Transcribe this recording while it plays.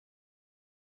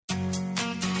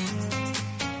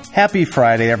Happy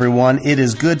Friday, everyone. It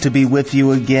is good to be with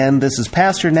you again. This is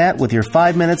Pastor Nat with your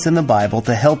 5 minutes in the Bible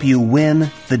to help you win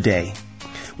the day.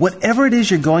 Whatever it is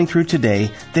you're going through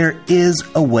today, there is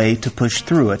a way to push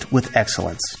through it with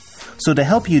excellence. So to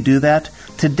help you do that,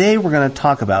 today we're going to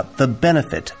talk about the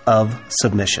benefit of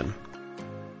submission.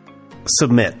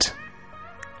 Submit.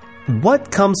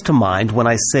 What comes to mind when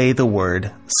I say the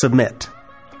word submit?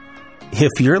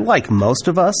 If you're like most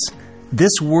of us,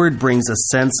 this word brings a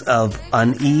sense of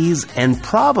unease and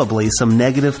probably some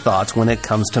negative thoughts when it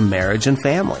comes to marriage and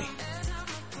family.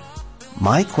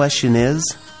 My question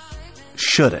is,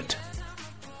 should it?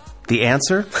 The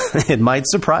answer? It might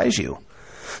surprise you.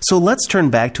 So let's turn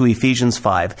back to Ephesians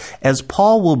 5, as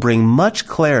Paul will bring much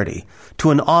clarity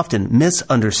to an often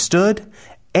misunderstood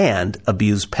and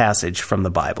abused passage from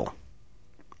the Bible.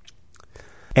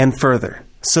 And further,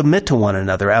 submit to one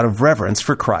another out of reverence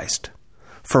for Christ.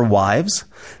 For wives,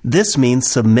 this means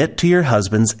submit to your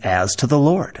husbands as to the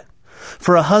Lord.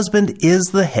 For a husband is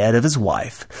the head of his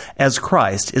wife, as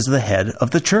Christ is the head of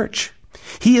the church.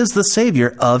 He is the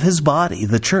Savior of his body,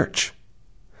 the church.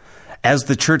 As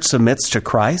the church submits to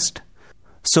Christ,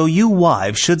 so you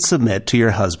wives should submit to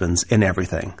your husbands in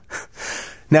everything.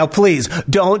 Now, please,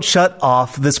 don't shut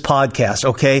off this podcast,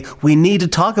 okay? We need to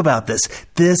talk about this.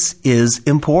 This is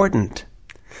important.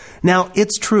 Now,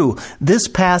 it's true, this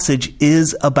passage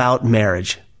is about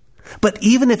marriage. But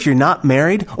even if you're not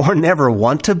married or never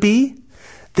want to be,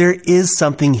 there is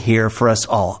something here for us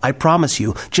all. I promise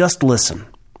you, just listen.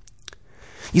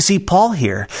 You see, Paul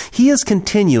here, he is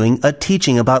continuing a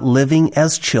teaching about living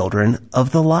as children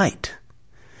of the light.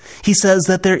 He says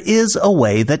that there is a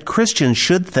way that Christians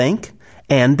should think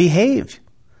and behave.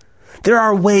 There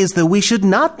are ways that we should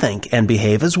not think and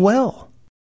behave as well.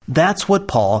 That's what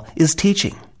Paul is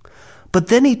teaching. But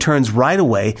then he turns right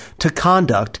away to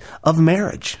conduct of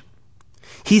marriage.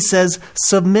 He says,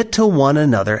 submit to one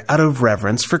another out of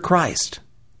reverence for Christ.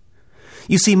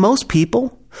 You see, most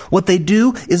people, what they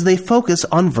do is they focus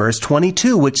on verse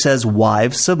 22, which says,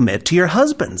 wives, submit to your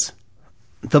husbands.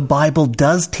 The Bible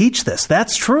does teach this.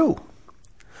 That's true.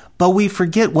 But we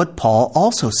forget what Paul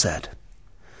also said.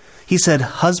 He said,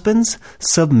 husbands,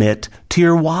 submit to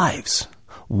your wives.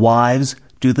 Wives,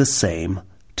 do the same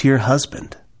to your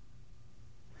husband.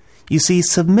 You see,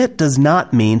 submit does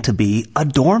not mean to be a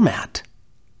doormat.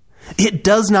 It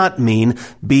does not mean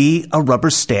be a rubber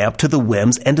stamp to the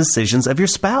whims and decisions of your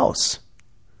spouse.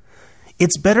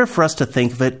 It's better for us to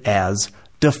think of it as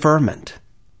deferment.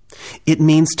 It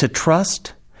means to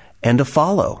trust and to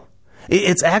follow.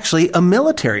 It's actually a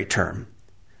military term.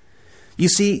 You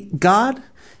see, God,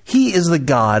 He is the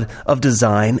God of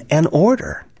design and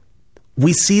order.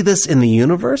 We see this in the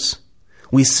universe.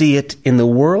 We see it in the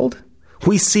world.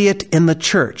 We see it in the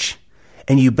church,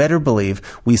 and you better believe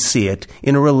we see it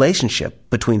in a relationship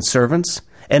between servants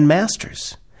and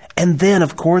masters. And then,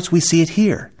 of course, we see it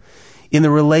here, in the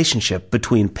relationship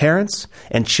between parents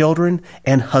and children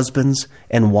and husbands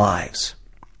and wives.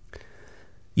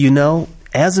 You know,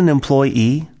 as an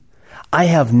employee, I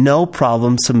have no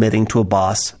problem submitting to a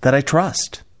boss that I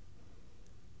trust.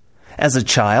 As a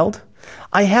child,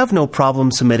 I have no problem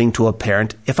submitting to a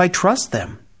parent if I trust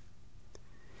them.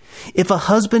 If a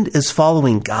husband is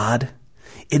following God,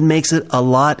 it makes it a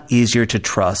lot easier to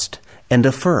trust and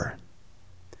defer.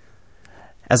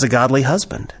 As a godly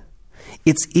husband,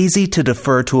 it's easy to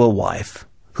defer to a wife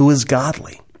who is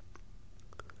godly.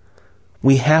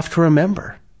 We have to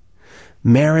remember,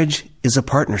 marriage is a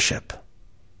partnership.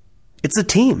 It's a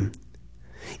team.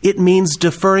 It means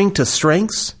deferring to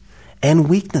strengths and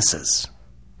weaknesses.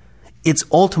 It's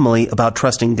ultimately about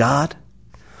trusting God,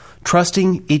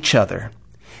 trusting each other,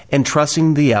 and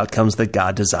trusting the outcomes that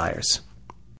God desires.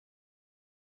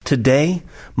 Today,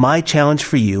 my challenge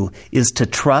for you is to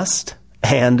trust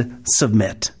and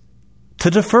submit,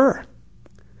 to defer.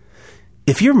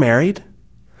 If you're married,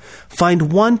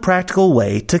 find one practical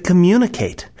way to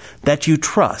communicate that you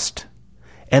trust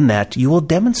and that you will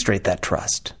demonstrate that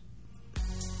trust.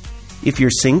 If you're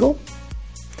single,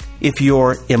 if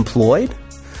you're employed,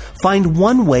 find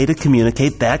one way to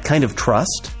communicate that kind of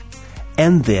trust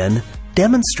and then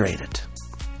demonstrate it.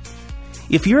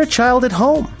 If you're a child at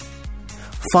home,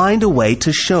 find a way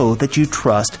to show that you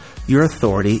trust your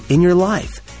authority in your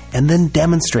life and then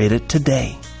demonstrate it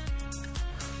today.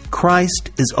 Christ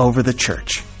is over the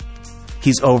church.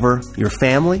 He's over your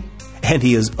family and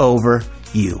He is over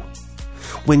you.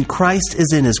 When Christ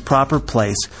is in His proper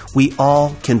place, we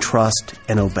all can trust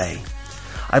and obey.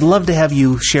 I'd love to have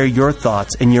you share your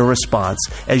thoughts and your response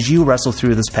as you wrestle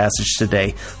through this passage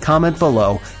today. Comment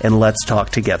below and let's talk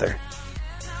together.